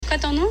quoi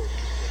ton nom?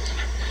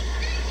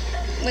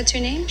 What's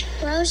your name?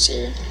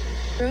 Rosie.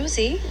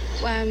 Rosie.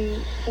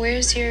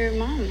 Where's your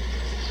mom?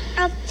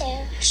 Up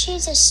there.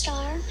 She's a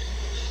star.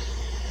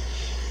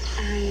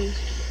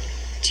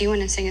 Do you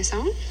want to sing a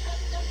song?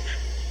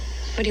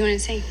 What do you want to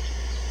sing?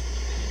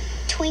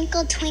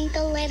 Twinkle,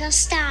 twinkle, little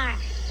star.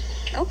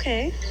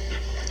 Okay.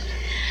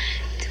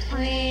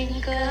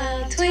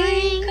 Twinkle,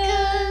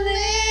 twinkle,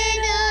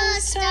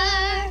 little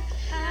star.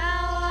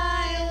 How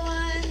I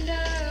wonder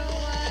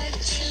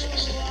what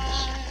you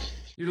are.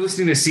 You're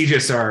listening to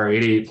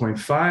CJSR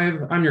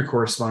 88.5. I'm your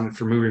correspondent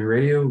for Moving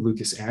Radio,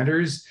 Lucas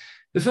Anders.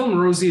 The film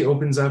Rosie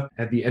opens up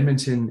at the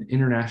Edmonton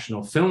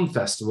International Film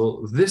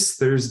Festival this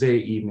Thursday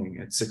evening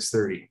at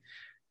 6:30.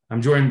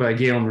 I'm joined by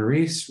Gail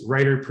Maurice,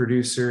 writer,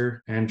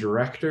 producer, and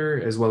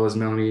director, as well as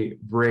Melanie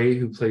Bray,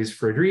 who plays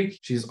Frederique.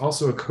 She's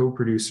also a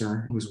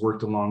co-producer who's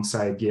worked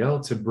alongside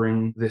Gail to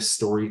bring this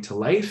story to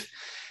life.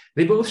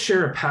 They both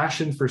share a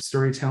passion for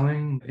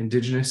storytelling,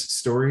 Indigenous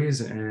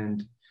stories,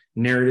 and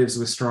narratives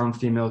with strong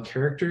female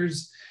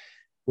characters.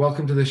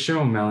 Welcome to the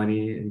show,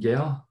 Melanie and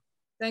Gail.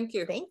 Thank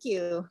you. Thank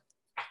you.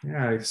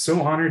 Yeah,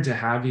 so honored to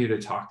have you to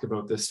talk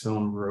about this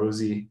film,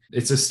 Rosie.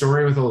 It's a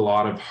story with a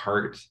lot of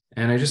heart.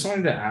 And I just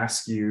wanted to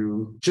ask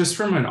you, just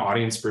from an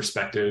audience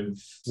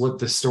perspective, what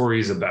the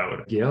story's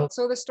about. Gail?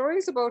 So the story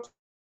is about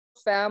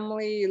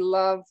family,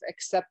 love,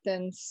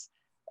 acceptance,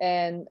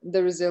 and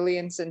the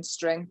resilience and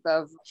strength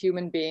of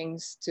human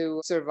beings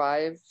to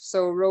survive.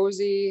 So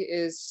Rosie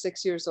is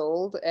 6 years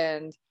old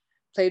and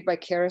played by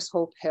Karis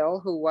Hope Hill,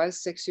 who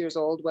was 6 years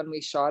old when we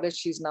shot it.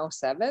 She's now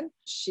 7.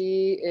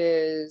 She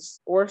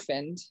is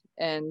orphaned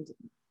and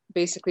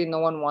basically no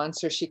one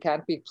wants her. She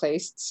can't be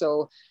placed.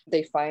 So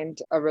they find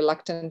a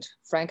reluctant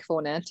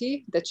Francophone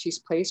auntie that she's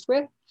placed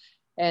with.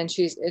 And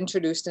she's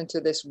introduced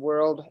into this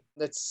world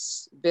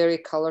that's very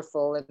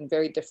colorful and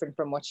very different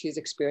from what she's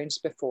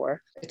experienced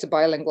before. It's a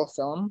bilingual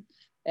film.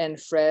 And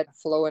Fred,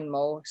 Flo, and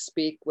Mo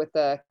speak with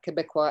a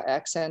Quebecois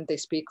accent. They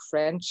speak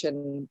French,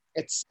 and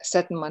it's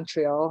set in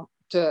Montreal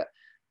to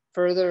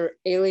further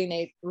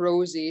alienate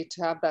Rosie,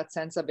 to have that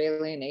sense of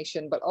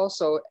alienation, but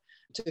also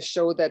to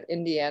show that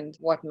in the end,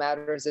 what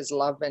matters is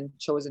love and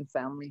chosen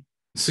family.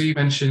 So you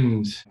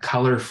mentioned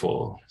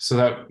colorful. So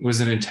that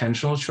was an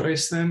intentional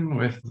choice then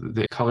with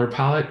the color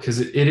palette? Because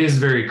it is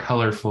very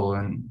colorful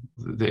in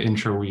the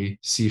intro we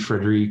see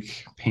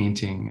Frederique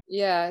painting.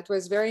 Yeah, it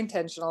was very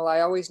intentional.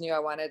 I always knew I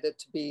wanted it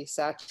to be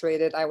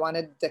saturated. I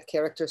wanted the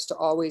characters to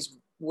always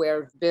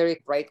wear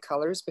very bright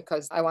colors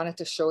because I wanted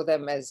to show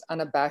them as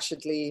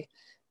unabashedly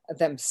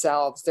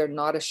themselves. They're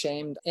not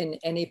ashamed in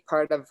any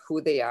part of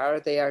who they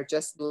are. They are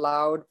just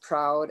loud,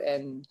 proud,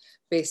 and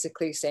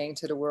basically saying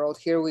to the world,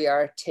 here we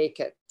are, take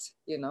it,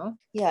 you know?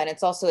 Yeah, and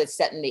it's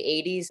set in the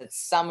 80s. It's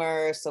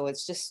summer, so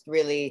it's just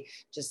really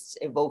just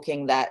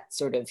evoking that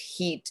sort of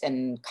heat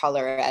and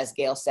color. As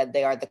Gail said,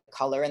 they are the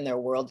color in their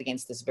world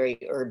against this very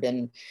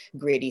urban,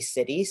 gritty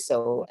city.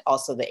 So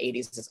also the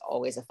 80s is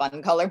always a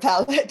fun color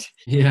palette.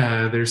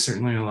 Yeah, there's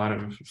certainly a lot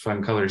of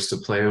fun colors to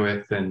play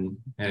with, and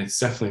it's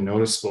definitely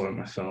noticeable in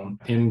the film.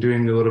 In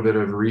doing a little bit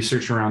of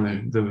research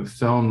around the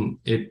film,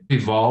 it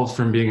evolved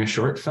from being a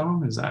short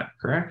film, is that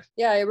correct?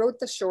 Yeah, I wrote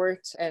the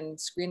short and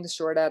screened the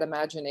short at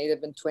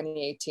Imaginative in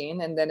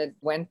 2018, and then it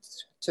went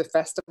to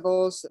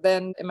festivals.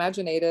 Then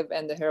Imaginative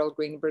and the Harold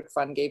Greenberg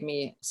Fund gave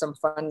me some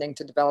funding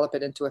to develop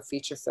it into a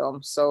feature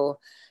film. So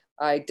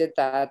I did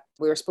that.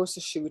 We were supposed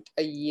to shoot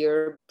a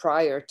year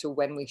prior to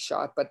when we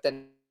shot, but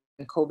then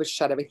COVID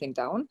shut everything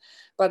down.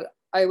 But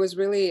I was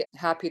really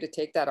happy to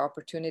take that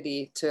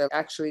opportunity to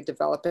actually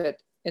develop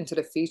it into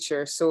the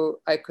feature so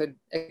I could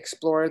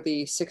explore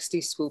the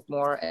 60s scoop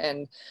more.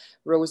 And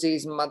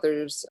Rosie's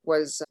mother's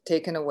was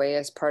taken away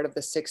as part of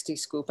the 60s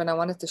scoop. And I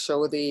wanted to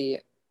show the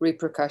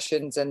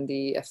repercussions and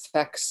the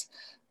effects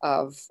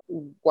of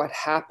what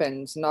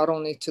happens, not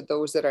only to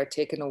those that are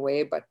taken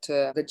away, but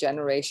to the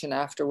generation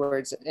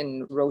afterwards.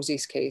 In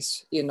Rosie's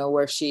case, you know,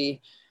 where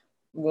she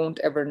won't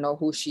ever know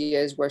who she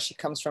is, where she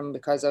comes from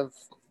because of,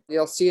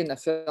 you'll see in the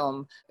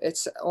film,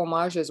 it's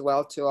homage as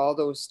well to all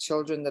those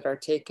children that are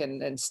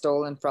taken and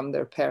stolen from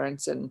their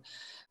parents, and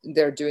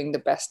they're doing the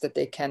best that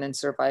they can and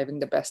surviving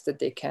the best that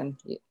they can.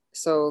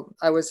 So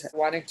I was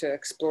wanting to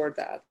explore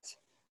that.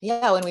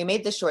 Yeah, when we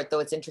made the short, though,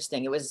 it's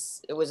interesting. It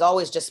was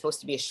always just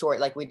supposed to be a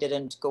short. Like, we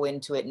didn't go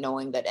into it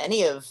knowing that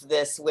any of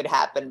this would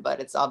happen, but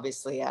it's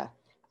obviously a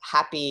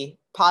happy,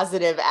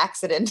 positive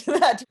accident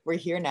that we're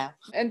here now.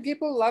 And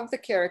people love the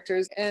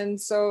characters. And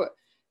so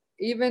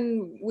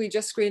even we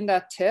just screened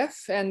at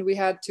TIFF and we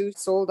had 2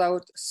 sold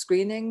out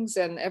screenings,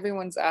 and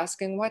everyone's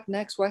asking what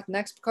next,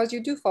 because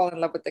you do fall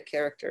in love with the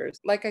characters.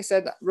 Like I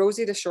said,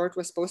 Rosie the short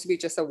was supposed to be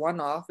just a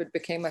one-off. It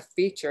became a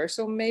feature.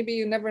 So maybe,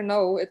 you never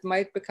know, it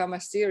might become a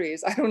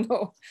series. I don't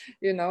know.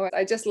 You know,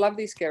 I just love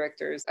these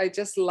characters. I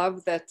just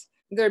love that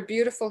they're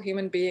beautiful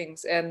human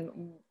beings. And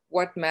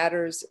what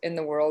matters in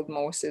the world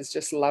most is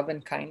just love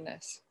and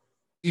kindness.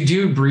 You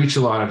do breach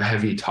a lot of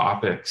heavy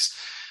topics,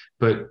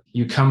 but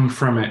you come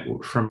from it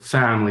from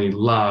family,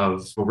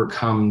 love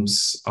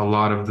overcomes a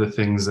lot of the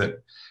things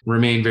that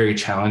remain very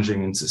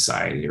challenging in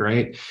society,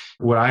 right?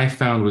 What I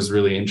found was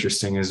really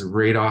interesting is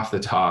right off the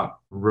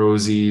top,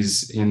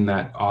 Rosie's in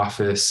that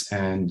office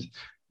and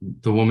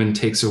the woman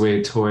takes away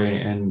a toy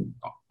and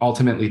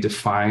ultimately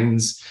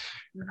defines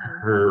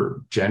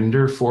her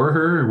gender for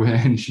her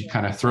when she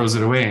kind of throws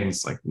it away and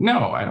it's like,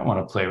 no, I don't want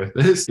to play with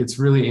this. It's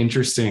really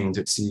interesting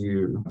to see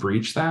you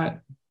breach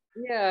that.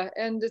 Yeah,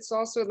 and it's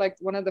also like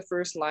one of the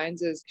first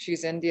lines is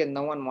she's Indian,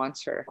 no one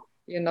wants her,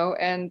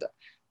 and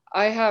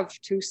I have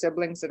two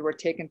siblings that were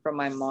taken from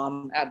my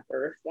mom at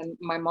birth, and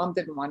my mom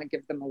didn't want to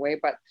give them away,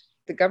 but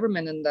the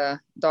government and the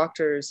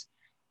doctors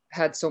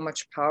had so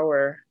much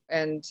power,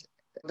 and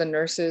the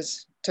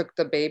nurses took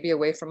the baby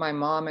away from my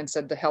mom and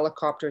said, the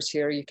helicopter's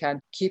here, you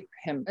can't keep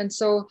him. And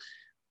so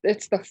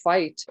it's the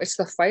fight. It's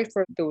the fight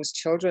for those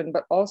children,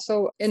 but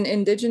also in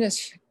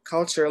Indigenous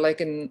culture,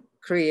 like in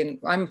Korean,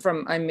 I'm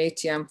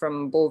Métis, I'm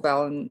from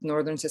Beauval in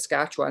northern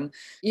Saskatchewan.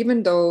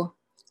 Even though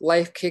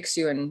life kicks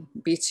you and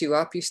beats you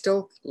up, you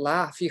still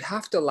laugh. You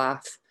have to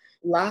laugh.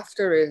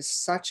 Laughter is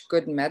such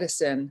good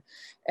medicine.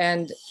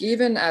 And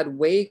even at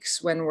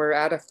wakes, when we're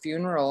at a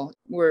funeral,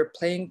 we're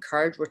playing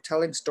cards, we're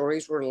telling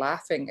stories, we're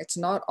laughing. It's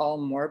not all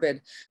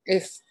morbid.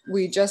 If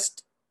we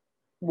just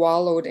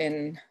wallowed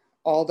in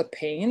all the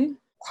pain,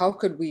 how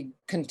could we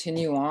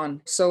continue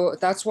on? So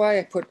that's why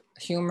I put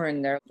humor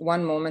in there.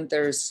 One moment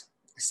there's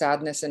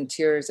sadness and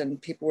tears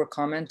and people were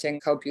commenting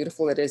how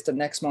beautiful it is. The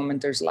next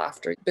moment there's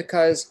laughter,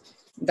 because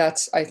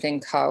that's, I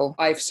think, how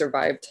I've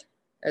survived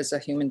as a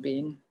human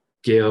being.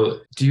 Gail,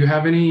 do you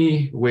have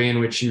any way in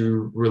which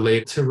you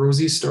relate to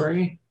Rosie's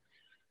story?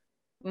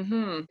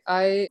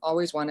 I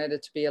always wanted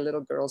it to be a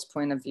little girl's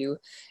point of view.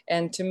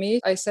 And to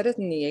me, I said it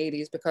in the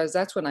 80s because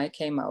that's when I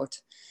came out.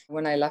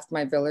 When I left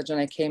my village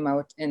and I came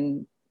out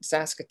in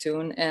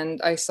Saskatoon,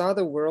 and I saw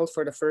the world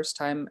for the first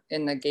time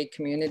in the gay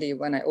community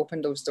when I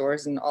opened those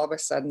doors, and all of a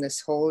sudden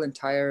this whole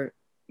entire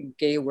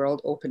gay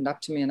world opened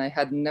up to me, and I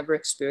had never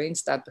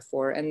experienced that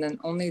before. And then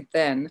only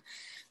then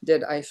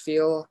did I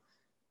feel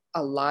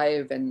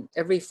alive, and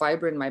every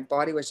fiber in my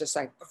body was just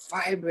like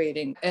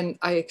vibrating, and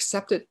I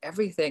accepted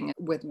everything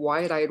with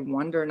wide-eyed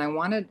wonder. And I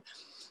wanted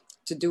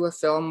to do a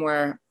film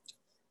where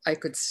I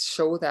could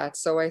show that.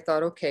 So I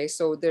thought, okay,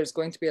 so there's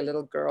going to be a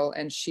little girl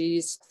and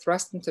she's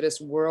thrust into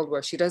this world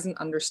where she doesn't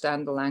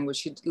understand the language.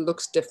 She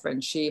looks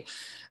different.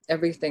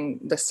 Everything,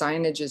 the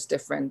signage is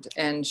different,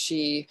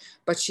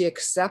 but she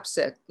accepts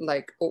it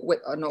like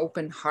with an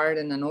open heart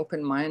and an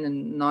open mind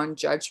and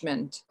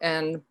non-judgment.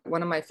 And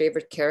one of my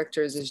favorite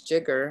characters is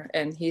Jigger,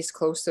 and he's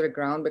close to the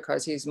ground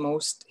because he's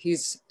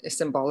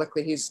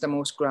symbolically, he's the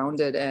most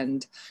grounded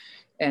and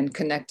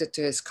connected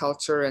to his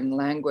culture and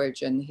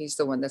language. And he's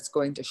the one that's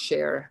going to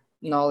share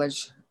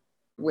knowledge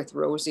with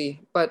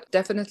Rosie. But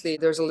definitely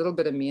there's a little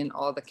bit of me in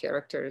all the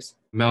characters.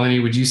 Melanie,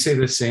 would you say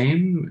the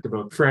same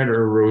about Fred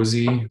or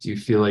Rosie? Do you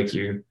feel like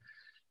you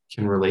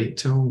can relate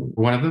to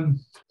one of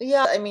them?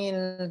 Yeah, I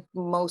mean,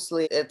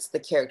 mostly it's the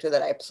character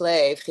that I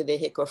play,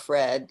 Frédéric or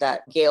Fred,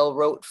 that Gail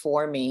wrote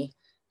for me.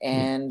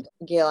 And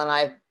Gail and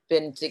I've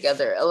been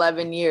together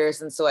 11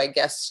 years. And so I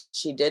guess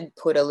she did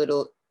put a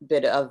little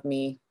bit of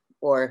me,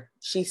 or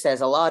she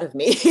says a lot of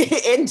me,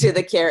 into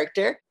the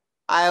character.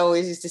 I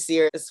always used to see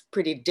her as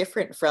pretty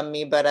different from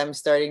me, but I'm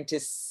starting to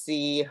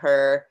see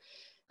her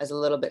as a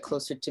little bit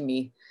closer to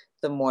me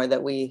the more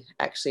that we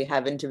actually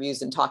have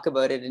interviews and talk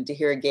about it, and to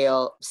hear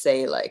Gail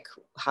say like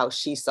how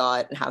she saw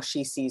it and how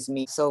she sees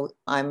me. So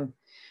I'm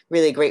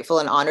really grateful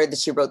and honored that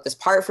she wrote this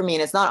part for me.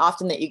 And it's not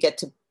often that you get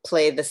to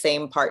play the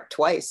same part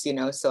twice,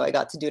 so I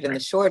got to do it in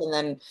the short, and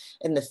then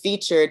in the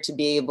feature to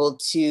be able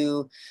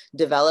to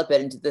develop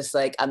it into this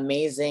like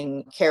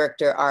amazing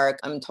character arc.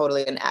 I'm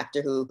totally an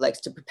actor who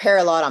likes to prepare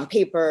a lot on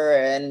paper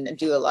and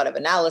do a lot of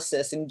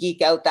analysis and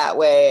geek out that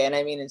way. And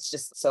I mean, it's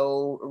just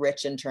so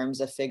rich in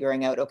terms of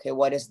figuring out, okay,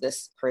 what is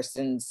this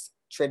person's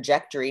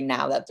trajectory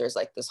now that there's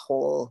like this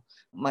whole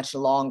much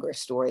longer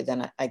story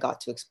than I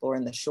got to explore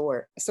in the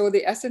short. So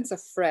the essence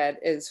of Fred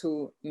is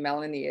who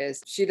Melanie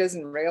is. She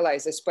doesn't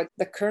realize this, but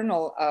the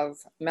kernel of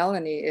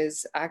Melanie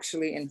is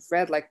actually in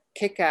Fred, like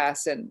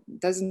kick-ass and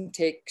doesn't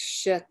take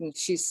shit, and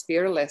she's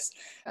fearless.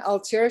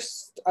 I'll share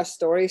a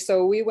story.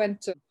 So we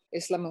went to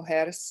Isla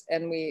Mujeres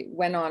and we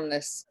went on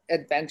this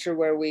adventure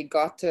where we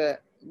got to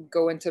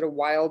go into the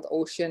wild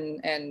ocean,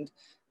 and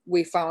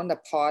we found a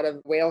pod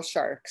of whale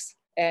sharks.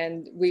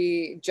 And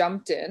we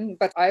jumped in,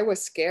 but I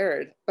was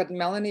scared. But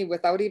Melanie,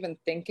 without even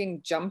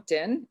thinking, jumped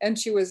in, and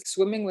she was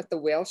swimming with the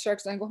whale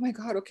sharks. And I go, oh my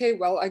God, okay,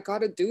 well, I got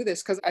to do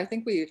this. Because I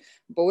think we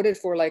boated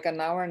for like an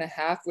hour and a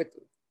half with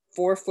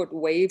 4-foot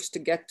waves to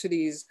get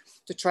to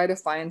try to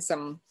find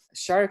some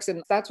sharks.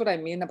 And that's what I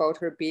mean about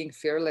her being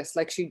fearless.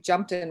 Like she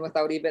jumped in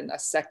without even a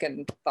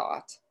second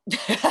thought.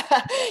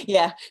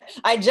 Yeah,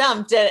 I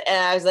jumped and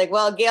I was like,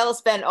 well, Gail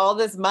spent all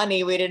this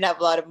money. We didn't have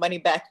a lot of money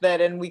back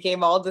then, and we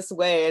came all this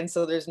way, and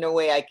so there's no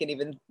way I can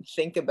even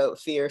think about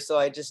fear. So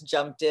I just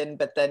jumped in.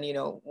 But then,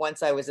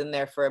 once I was in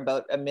there for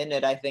about a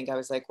minute, I think I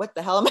was like, what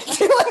the hell am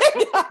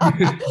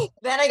I doing?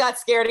 Then I got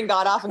scared and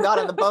got off and got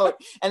on the boat,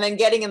 and then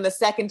getting in the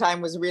second time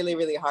was really,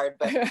 really hard.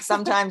 But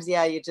sometimes,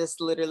 yeah, you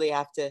just literally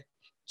have to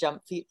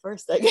jump feet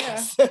first, I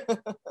guess.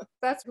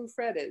 That's who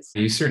Fred is.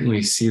 You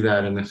certainly see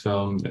that in the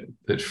film,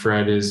 that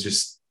Fred is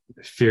just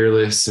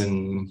fearless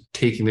and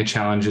taking the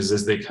challenges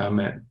as they come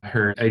at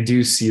her. I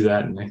do see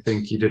that, and I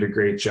think you did a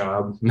great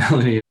job,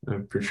 Melanie,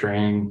 of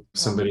portraying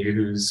somebody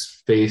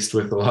who's faced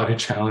with a lot of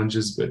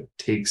challenges but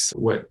takes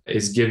what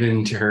is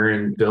given to her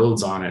and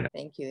builds on it.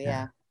 Thank you.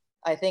 Yeah.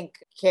 I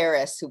think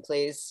Karis, who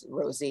plays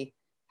Rosie,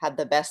 had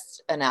the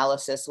best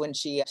analysis when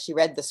she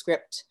read the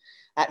script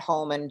at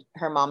home, and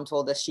her mom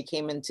told us she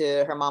came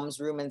into her mom's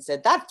room and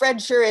said, that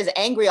Fred sure is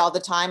angry all the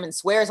time and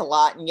swears a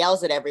lot and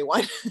yells at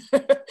everyone,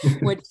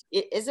 which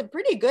is a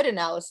pretty good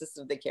analysis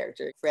of the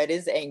character. Fred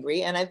is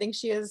angry, and I think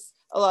she has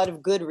a lot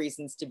of good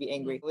reasons to be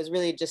angry. It was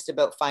really just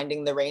about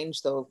finding the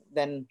range, though.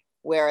 Then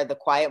where are the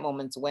quiet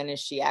moments? When is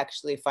she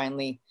actually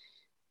finally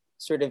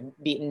sort of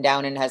beaten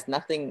down and has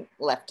nothing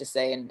left to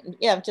say? And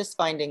yeah, just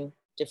finding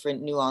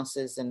different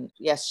nuances. And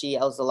yes, she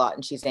yells a lot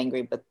and she's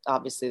angry, but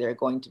obviously there are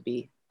going to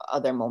be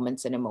other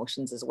moments and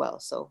emotions as well.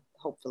 So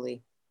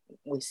hopefully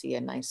we see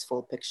a nice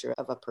full picture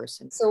of a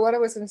person. So what I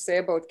was going to say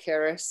about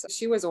Karis,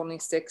 she was only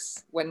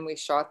 6 when we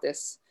shot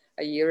this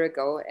a year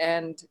ago.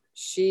 And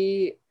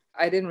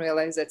I didn't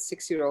realize that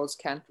 6-year-olds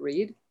can't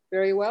read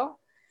very well,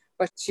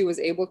 but she was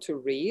able to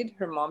read.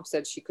 Her mom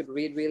said she could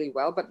read really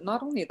well, but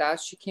not only that,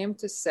 she came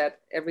to set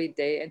every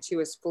day and she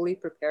was fully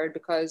prepared,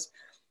 because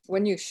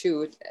when you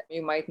shoot,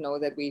 you might know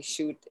that we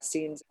shoot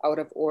scenes out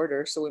of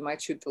order. So we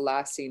might shoot the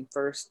last scene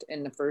first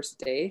in the first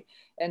day.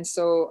 And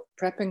so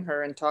prepping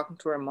her and talking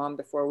to her mom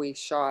before we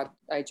shot,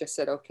 I just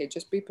said, okay,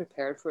 just be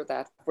prepared for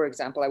that. For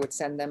example, I would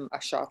send them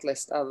a shot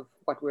list of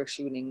what we're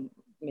shooting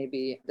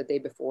maybe the day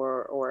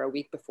before or a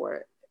week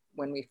before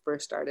when we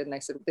first started. And I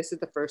said, this is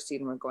the first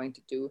scene we're going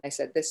to do. I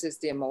said, this is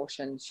the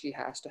emotion she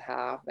has to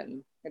have.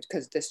 And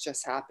because this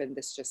just happened.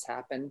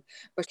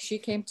 But she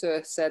came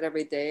to set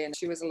every day and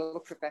she was a little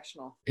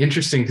professional.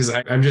 Interesting, because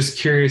I'm just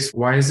curious,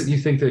 why is it you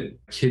think that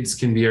kids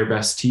can be our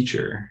best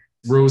teacher?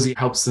 Rosie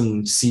helps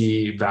them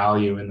see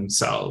value in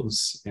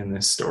themselves in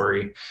this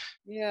story.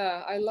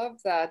 Yeah, I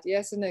love that.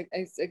 Yes, and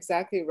it's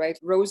exactly right.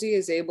 Rosie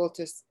is able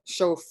to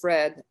show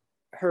Fred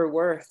her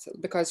worth,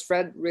 because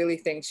Fred really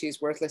thinks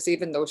she's worthless,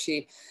 even though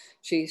she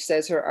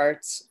says her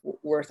art's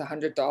worth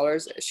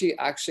 $100. She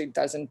actually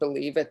doesn't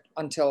believe it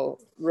until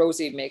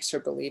Rosie makes her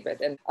believe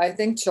it. And I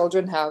think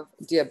children have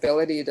the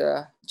ability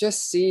to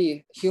just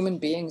see human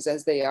beings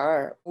as they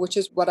are, which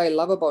is what I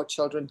love about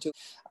children too.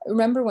 I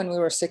remember when we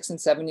were 6 and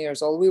 7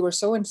 years old, we were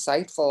so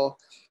insightful.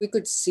 We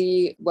could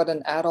see what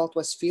an adult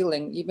was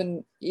feeling,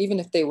 even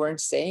if they weren't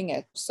saying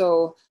it.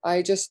 So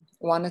I just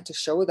wanted to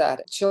show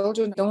that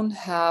children don't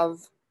have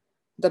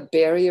the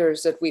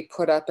barriers that we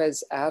put up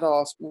as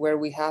adults, where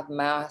we have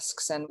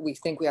masks and we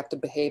think we have to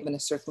behave in a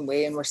certain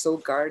way and we're so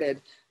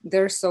guarded.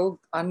 They're so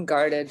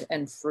unguarded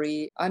and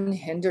free,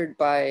 unhindered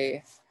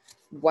by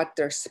what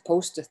they're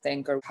supposed to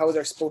think or how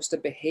they're supposed to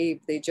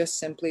behave. They just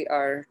simply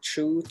are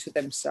true to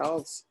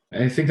themselves.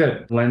 I think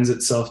that lends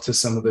itself to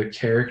some of the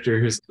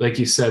characters. Like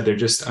you said, they're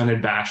just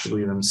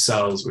unabashedly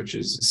themselves, which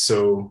is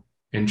so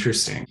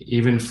interesting.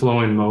 Even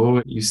Flo and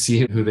Mo, you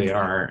see who they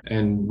are,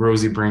 and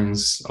Rosie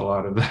brings a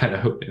lot of that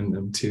out in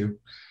them too.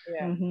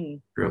 Yeah.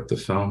 Throughout the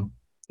film.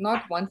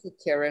 Not once did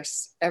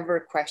Karis ever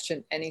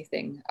question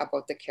anything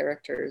about the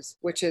characters,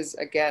 which is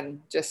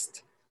again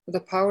just the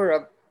power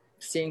of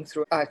seeing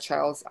through a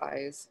child's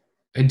eyes.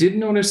 I did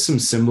notice some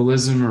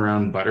symbolism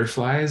around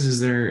butterflies. Is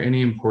there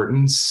any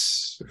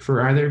importance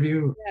for either of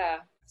you? Yeah.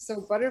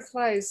 So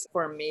butterflies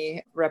for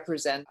me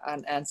represent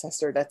an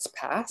ancestor that's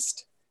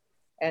passed.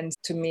 And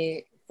to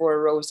me, for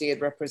Rosie,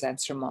 it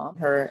represents her mom.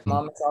 Her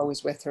mom is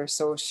always with her.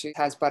 So she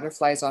has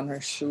butterflies on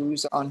her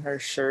shoes, on her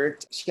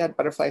shirt. She had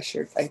butterfly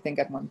shirt, I think,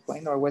 at one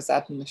point, or was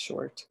that in the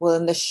short? Well,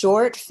 in the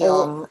short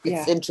film,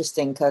 it's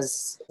interesting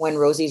because when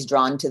Rosie's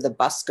drawn to the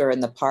busker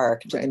in the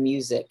park, to the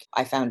music,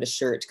 I found a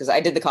shirt because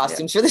I did the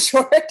costumes for the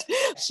short.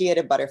 She had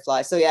a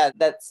butterfly. So yeah,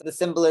 that's the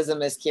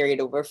symbolism is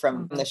carried over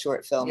from the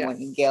short film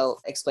when Gail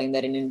explained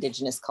that in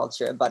Indigenous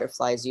culture, a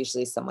butterfly is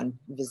usually someone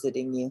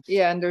visiting you.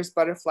 Yeah, and there's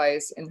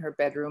butterflies in her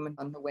bedroom and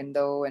on the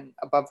window and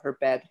above her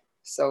bed.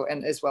 So,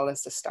 and as well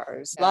as the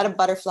stars. A lot of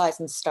butterflies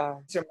and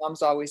stars. Her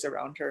mom's always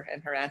around her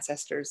and her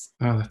ancestors.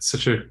 Oh, that's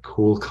such a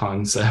cool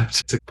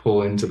concept to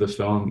pull into the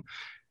film.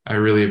 I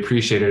really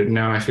appreciate it.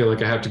 Now I feel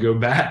like I have to go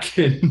back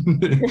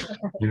and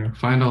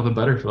find all the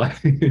butterflies.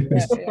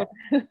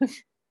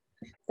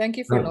 Thank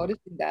you for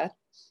noticing that.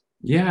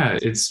 Yeah,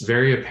 it's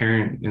very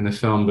apparent in the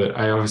film, but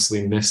I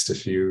obviously missed a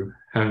few,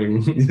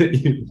 having that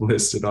you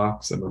listed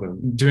off some of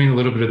them. Doing a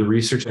little bit of the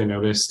research, I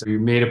noticed you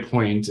made a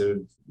point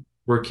of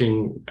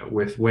working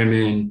with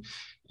women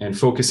and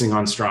focusing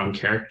on strong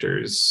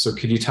characters. So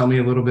could you tell me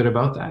a little bit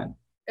about that?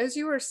 As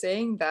you were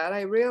saying that,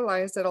 I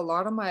realized that a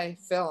lot of my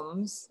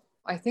films,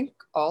 I think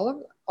all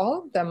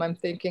of them, I'm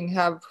thinking,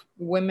 have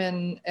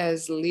women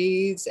as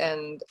leads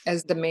and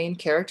as the main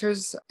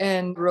characters.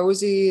 And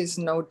Rosie is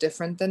no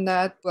different than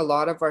that. A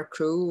lot of our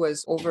crew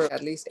was over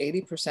at least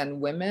 80%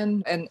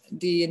 women. And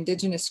the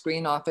Indigenous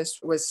Screen Office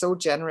was so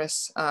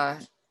generous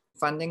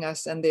funding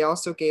us. And they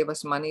also gave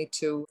us money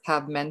to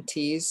have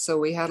mentees. So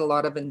we had a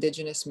lot of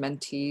Indigenous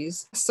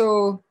mentees.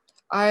 So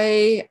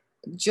I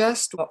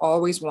just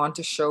always want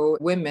to show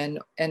women,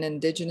 and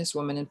Indigenous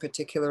women in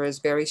particular, as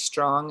very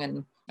strong.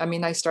 And I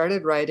mean, I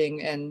started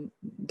writing and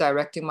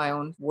directing my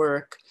own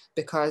work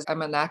because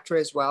I'm an actor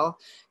as well.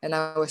 And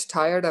I was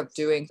tired of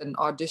doing and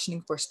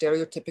auditioning for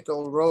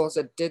stereotypical roles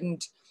that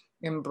didn't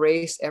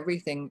embrace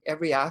everything,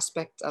 every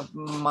aspect of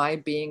my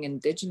being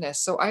Indigenous.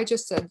 So I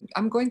just said,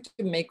 I'm going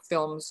to make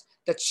films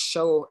that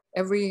show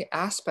every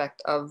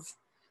aspect of,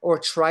 or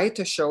try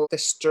to show the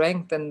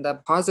strength and the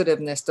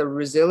positiveness, the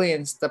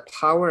resilience, the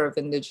power of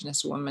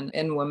Indigenous women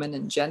and women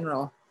in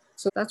general.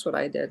 So that's what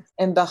I did.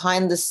 And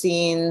behind the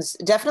scenes,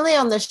 definitely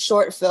on the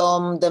short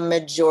film, the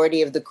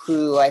majority of the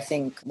crew, I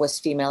think, was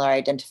female or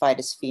identified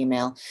as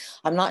female.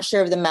 I'm not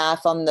sure of the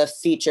math on the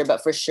feature,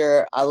 but for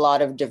sure, a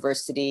lot of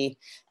diversity.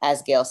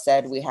 As Gail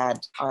said, we had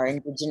our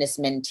Indigenous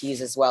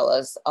mentees as well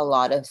as a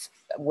lot of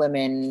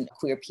women,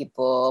 queer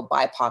people,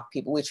 BIPOC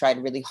people. We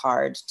tried really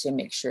hard to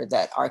make sure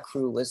that our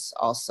crew was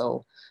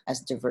also as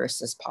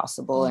diverse as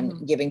possible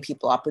and giving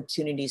people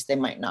opportunities they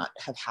might not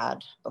have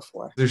had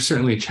before. There's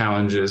certainly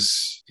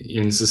challenges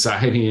in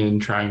society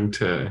in trying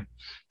to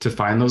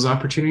find those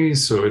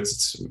opportunities. So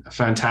it's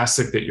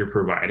fantastic that you're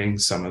providing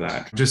some of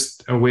that,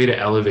 just a way to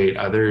elevate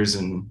others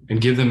and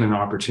give them an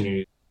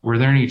opportunity. Were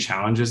there any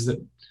challenges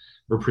that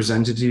were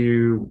presented to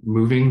you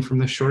moving from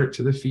the short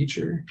to the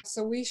feature?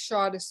 So we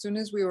shot as soon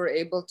as we were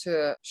able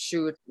to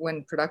shoot.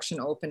 When production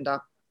opened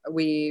up,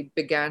 we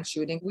began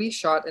shooting. We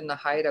shot in the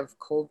height of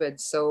COVID,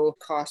 so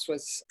cost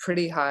was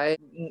pretty high.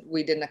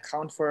 We didn't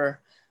account for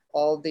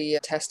all the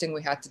testing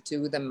we had to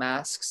do, the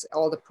masks,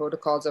 all the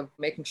protocols of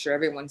making sure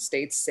everyone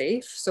stayed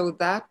safe. So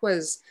that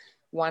was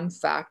one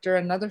factor.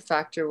 Another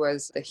factor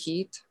was the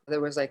heat.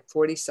 There was like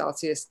 40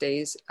 Celsius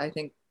days, I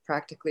think,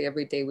 practically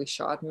every day we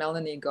shot.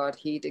 Melanie got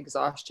heat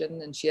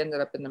exhaustion and she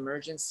ended up in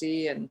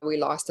emergency, and we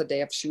lost a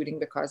day of shooting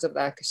because of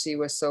that, because she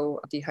was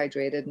so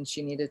dehydrated and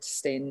she needed to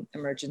stay in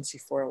emergency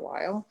for a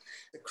while.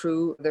 The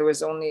crew, there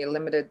was only a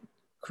limited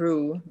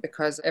crew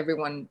because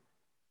everyone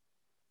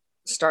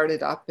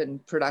started up in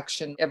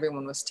production,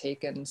 everyone was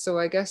taken. So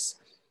I guess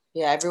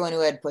everyone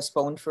who had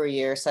postponed for a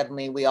year,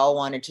 suddenly we all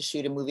wanted to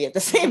shoot a movie at the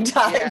same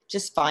time.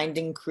 Just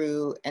finding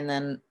crew. And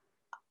then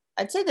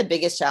I'd say the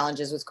biggest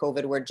challenges with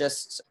COVID were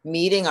just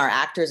meeting our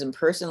actors in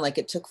person. Like,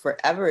 it took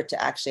forever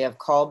to actually have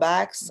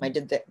callbacks. I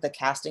did the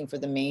casting for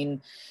the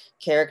main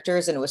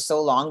characters, and it was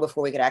so long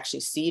before we could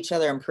actually see each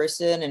other in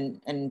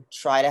person and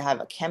try to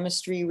have a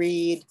chemistry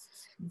read.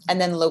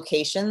 And then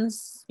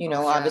locations,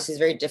 obviously is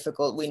very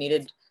difficult. We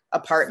needed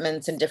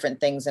apartments and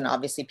different things, and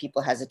obviously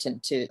people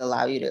hesitant to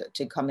allow you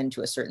to come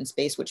into a certain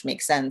space, which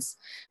makes sense,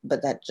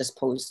 but that just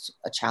posed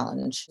a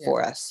challenge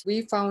for us.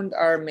 We found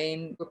our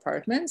main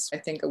apartments, I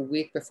think, a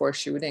week before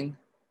shooting.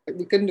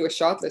 We couldn't do a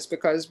shot list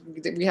because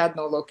we had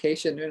no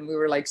location and we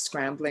were like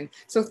scrambling.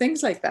 So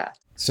things like that.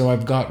 So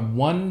I've got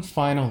one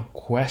final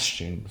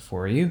question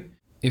for you.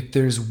 If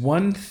there's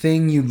one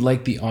thing you'd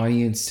like the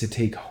audience to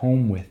take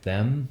home with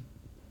them,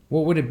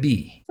 what would it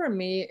be? For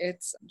me,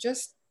 it's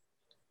just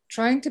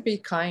trying to be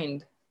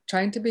kind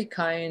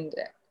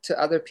to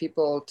other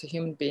people, to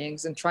human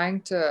beings, and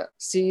trying to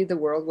see the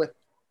world with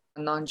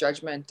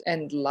non-judgment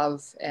and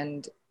love.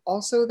 And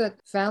also that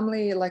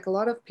family, like a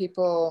lot of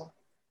people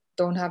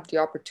don't have the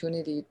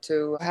opportunity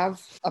to have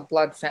a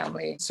blood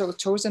family. So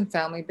chosen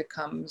family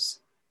becomes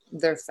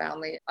their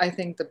family. I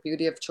think the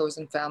beauty of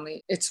chosen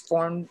family, it's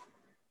formed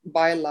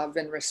by love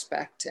and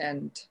respect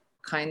and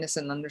kindness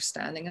and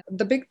understanding.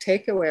 The big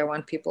takeaway I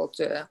want people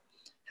to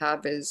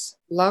have is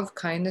love,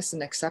 kindness,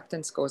 and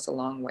acceptance goes a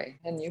long way.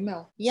 And you,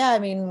 Mel? Yeah, I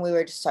mean, we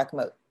were just talking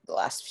about the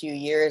last few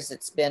years.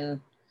 It's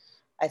been,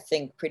 I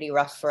think, pretty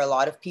rough for a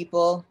lot of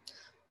people,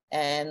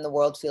 and the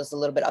world feels a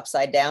little bit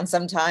upside down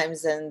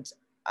sometimes. And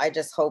I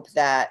just hope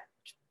that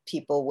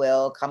people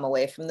will come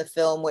away from the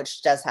film,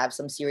 which does have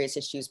some serious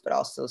issues, but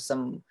also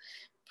some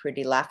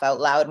pretty laugh out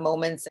loud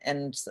moments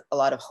and a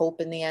lot of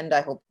hope in the end.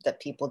 I hope that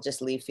people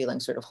just leave feeling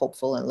sort of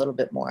hopeful and a little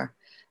bit more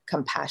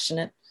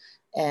compassionate,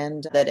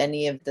 and that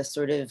any of the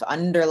sort of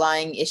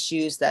underlying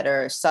issues that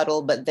are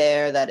subtle but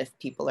there, that if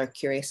people are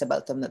curious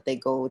about them, that they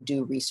go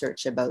do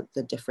research about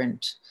the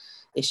different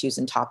issues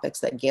and topics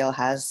that Gail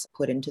has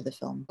put into the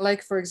film.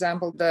 Like, for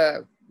example,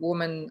 the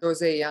woman,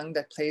 Rose Young,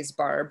 that plays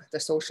Barb, the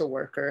social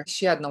worker,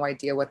 she had no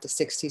idea what the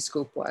 60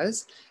 Scoop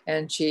was.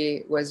 And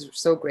she was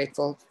so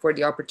grateful for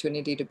the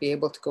opportunity to be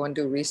able to go and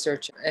do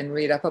research and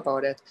read up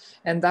about it.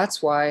 And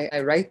that's why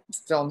I write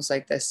films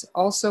like this.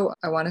 Also,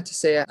 I wanted to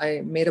say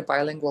I made a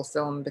bilingual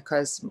film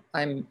because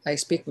I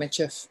speak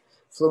Michif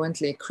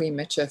fluently, Cree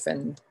Michif,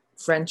 and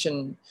French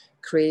and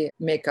Cree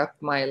make up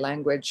my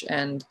language.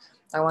 And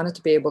I wanted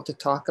to be able to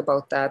talk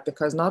about that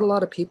because not a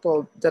lot of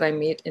people that I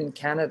meet in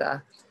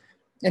Canada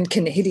and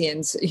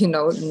Canadians,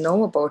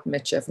 know about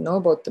Michif, know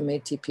about the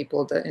Métis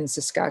people in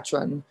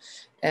Saskatchewan.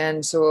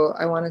 And so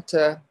I wanted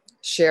to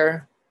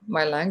share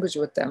my language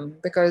with them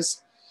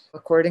because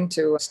according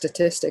to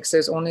statistics,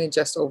 there's only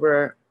just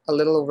over a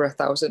little over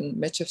 1,000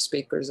 Michif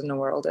speakers in the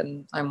world,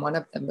 and I'm one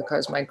of them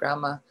because my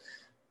grandma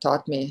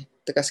taught me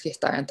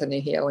tagaskihtajan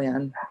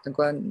tanihiawian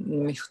nagwan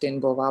mihtin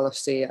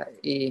bovalostia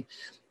I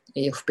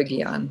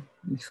ufpigian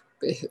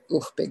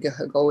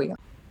ufpigahagoyan.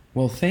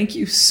 Well, thank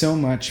you so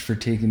much for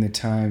taking the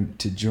time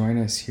to join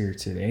us here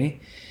today.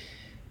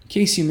 In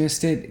case you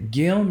missed it,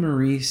 Gail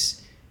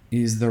Maurice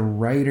is the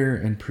writer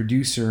and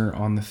producer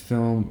on the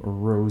film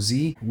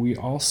Rosie. We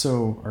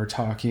also are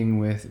talking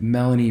with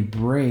Melanie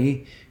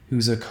Bray,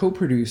 who's a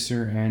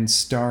co-producer and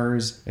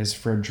stars as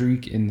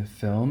Frederique in the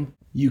film.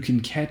 You can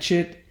catch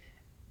it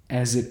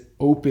as it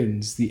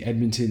opens the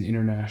Edmonton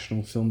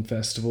International Film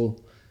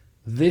Festival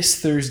this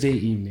Thursday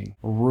evening.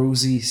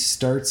 Rosie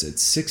starts at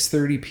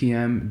 6:30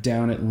 p.m.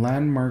 down at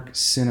Landmark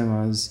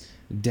Cinemas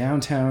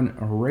downtown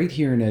right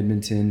here in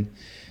Edmonton.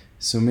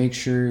 So make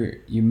sure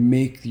you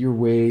make your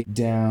way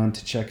down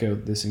to check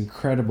out this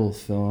incredible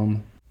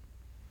film.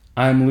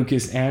 I'm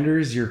Lucas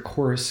Anders, your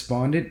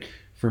correspondent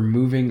for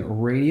Moving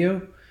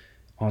Radio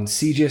on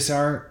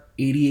CJSR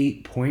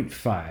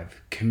 88.5,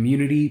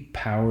 community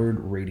powered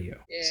radio.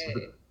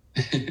 Yay.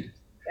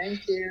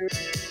 Thank you.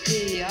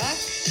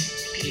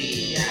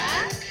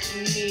 Piak,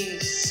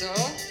 miso,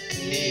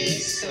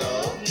 nesto,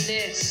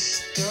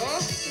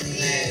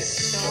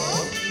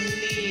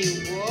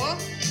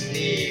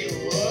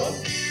 niwo,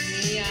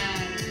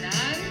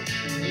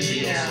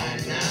 nianan.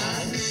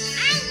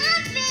 I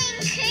love being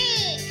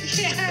Cree.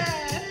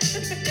 Yeah.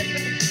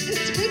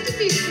 It's good to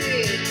be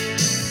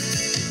free.